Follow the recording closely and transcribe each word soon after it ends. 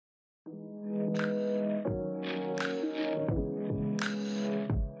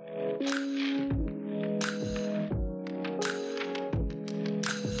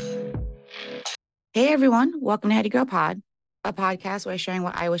Hey everyone, welcome to HeadyGirlPod, a podcast where sharing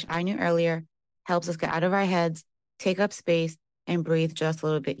what I wish I knew earlier helps us get out of our heads, take up space, and breathe just a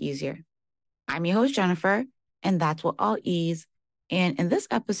little bit easier. I'm your host, Jennifer, and that's what I'll ease. And in this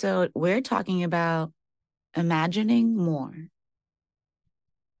episode, we're talking about imagining more.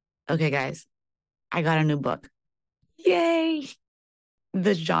 Okay, guys, I got a new book. Yay!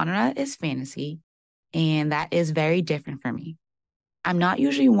 The genre is fantasy, and that is very different for me. I'm not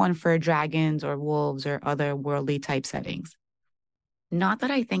usually one for dragons or wolves or other worldly type settings. Not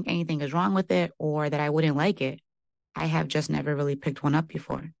that I think anything is wrong with it or that I wouldn't like it. I have just never really picked one up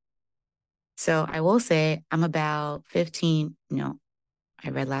before. So I will say I'm about 15, no,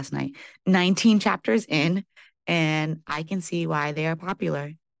 I read last night, 19 chapters in, and I can see why they are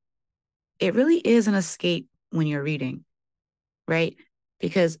popular. It really is an escape when you're reading, right?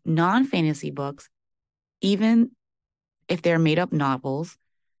 Because non-fantasy books, even if they're made up novels,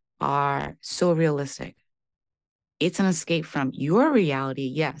 are so realistic. It's an escape from your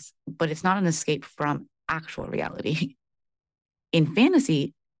reality, yes, but it's not an escape from actual reality. In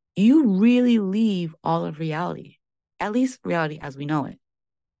fantasy, you really leave all of reality, at least reality as we know it.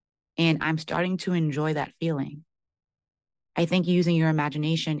 And I'm starting to enjoy that feeling. I think using your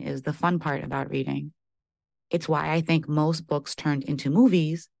imagination is the fun part about reading. It's why I think most books turned into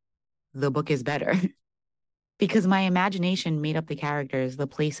movies, the book is better. Because my imagination made up the characters, the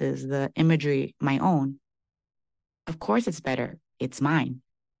places, the imagery, my own. Of course, it's better. It's mine.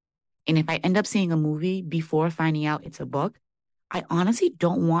 And if I end up seeing a movie before finding out it's a book, I honestly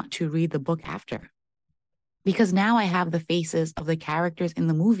don't want to read the book after because now I have the faces of the characters in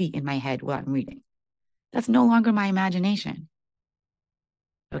the movie in my head while I'm reading. That's no longer my imagination.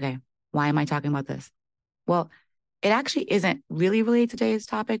 Okay, why am I talking about this? Well, it actually isn't really related to today's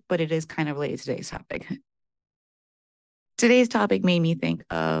topic, but it is kind of related to today's topic. Today's topic made me think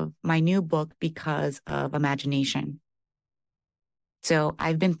of my new book because of imagination. So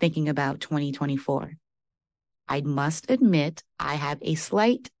I've been thinking about 2024. I must admit, I have a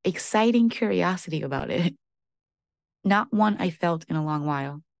slight exciting curiosity about it. Not one I felt in a long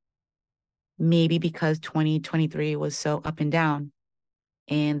while. Maybe because 2023 was so up and down,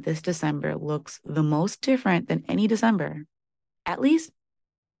 and this December looks the most different than any December, at least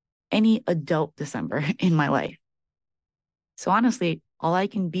any adult December in my life. So honestly, all I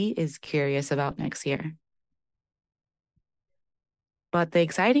can be is curious about next year. But the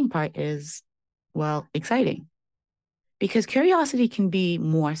exciting part is, well, exciting. Because curiosity can be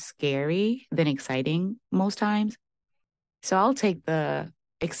more scary than exciting most times. So I'll take the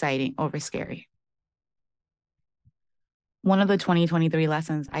exciting over scary. One of the 2023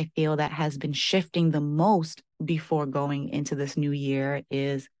 lessons I feel that has been shifting the most before going into this new year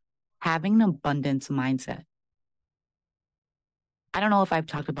is having an abundance mindset. I don't know if I've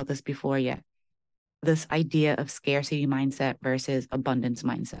talked about this before yet. This idea of scarcity mindset versus abundance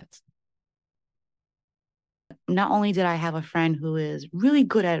mindsets. Not only did I have a friend who is really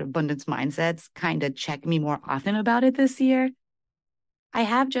good at abundance mindsets kind of check me more often about it this year, I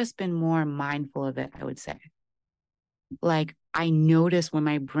have just been more mindful of it, I would say. Like, I notice when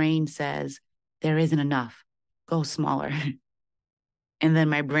my brain says, there isn't enough, go smaller. And then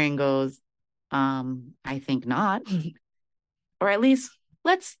my brain goes, I think not. Or at least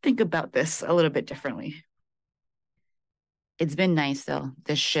let's think about this a little bit differently. It's been nice though,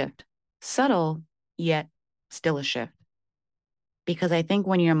 this shift. Subtle, yet still a shift. Because I think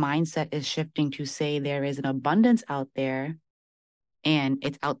when your mindset is shifting to say there is an abundance out there and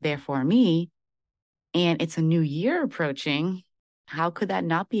it's out there for me and it's a new year approaching, how could that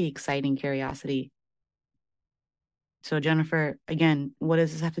not be exciting curiosity? So, Jennifer, again, what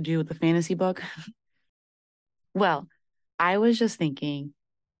does this have to do with the fantasy book? Well, I was just thinking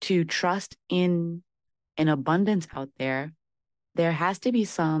to trust in an abundance out there, there has to be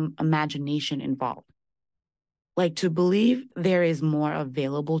some imagination involved. Like to believe there is more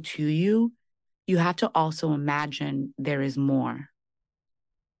available to you, you have to also imagine there is more.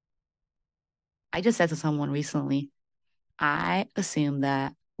 I just said to someone recently, I assume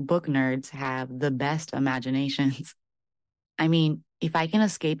that book nerds have the best imaginations. I mean, if I can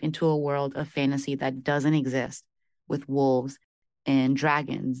escape into a world of fantasy that doesn't exist with wolves and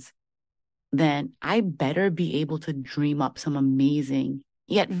dragons, then I better be able to dream up some amazing,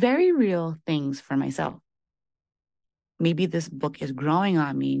 yet very real things for myself. Maybe this book is growing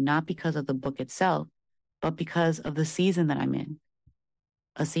on me, not because of the book itself, but because of the season that I'm in,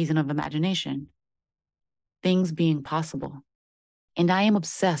 a season of imagination, things being possible. And I am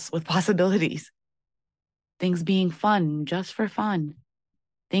obsessed with possibilities, things being fun just for fun,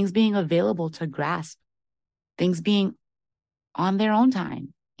 things being available to grasp, things being on their own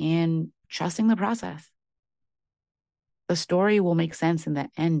time and trusting the process. The story will make sense in the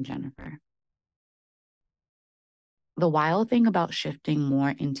end, Jennifer. The wild thing about shifting more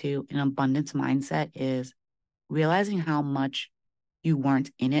into an abundance mindset is realizing how much you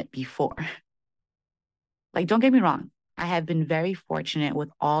weren't in it before. Like, don't get me wrong. I have been very fortunate with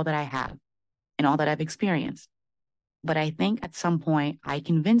all that I have and all that I've experienced. But I think at some point I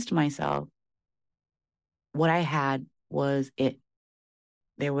convinced myself what I had was it.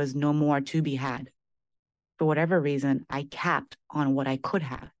 There was no more to be had. For whatever reason, I capped on what I could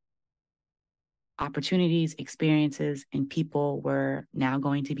have. Opportunities, experiences, and people were now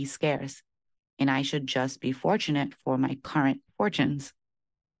going to be scarce, and I should just be fortunate for my current fortunes.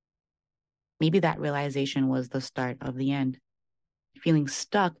 Maybe that realization was the start of the end. Feeling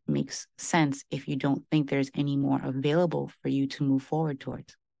stuck makes sense if you don't think there's any more available for you to move forward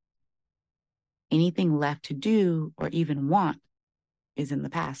towards. Anything left to do or even want is in the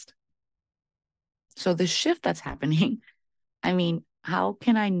past. So the shift that's happening, I mean, how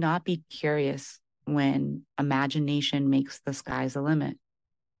can I not be curious when imagination makes the sky's the limit?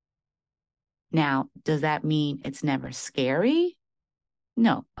 Now, does that mean it's never scary?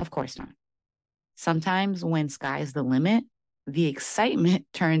 No, of course not. Sometimes when sky's the limit, the excitement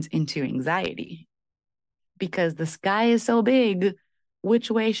turns into anxiety. Because the sky is so big,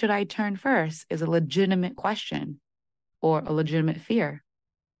 which way should I turn first is a legitimate question or a legitimate fear.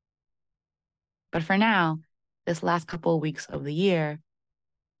 But for now, this last couple of weeks of the year,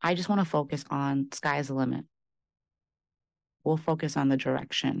 I just want to focus on sky's the limit. We'll focus on the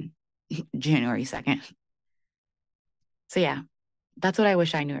direction January 2nd. So yeah, that's what I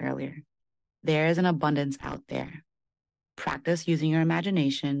wish I knew earlier. There is an abundance out there. Practice using your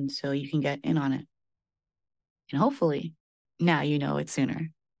imagination so you can get in on it. And hopefully, now you know it sooner.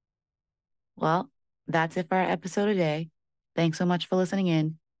 Well, that's it for our episode today. Thanks so much for listening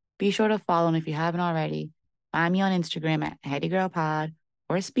in. Be sure to follow, and if you haven't already, find me on Instagram at HeadyGirlPod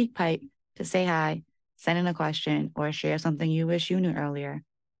or SpeakPipe to say hi, send in a question, or share something you wish you knew earlier.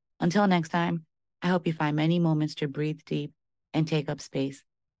 Until next time, I hope you find many moments to breathe deep and take up space.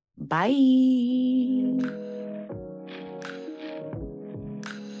 Bye.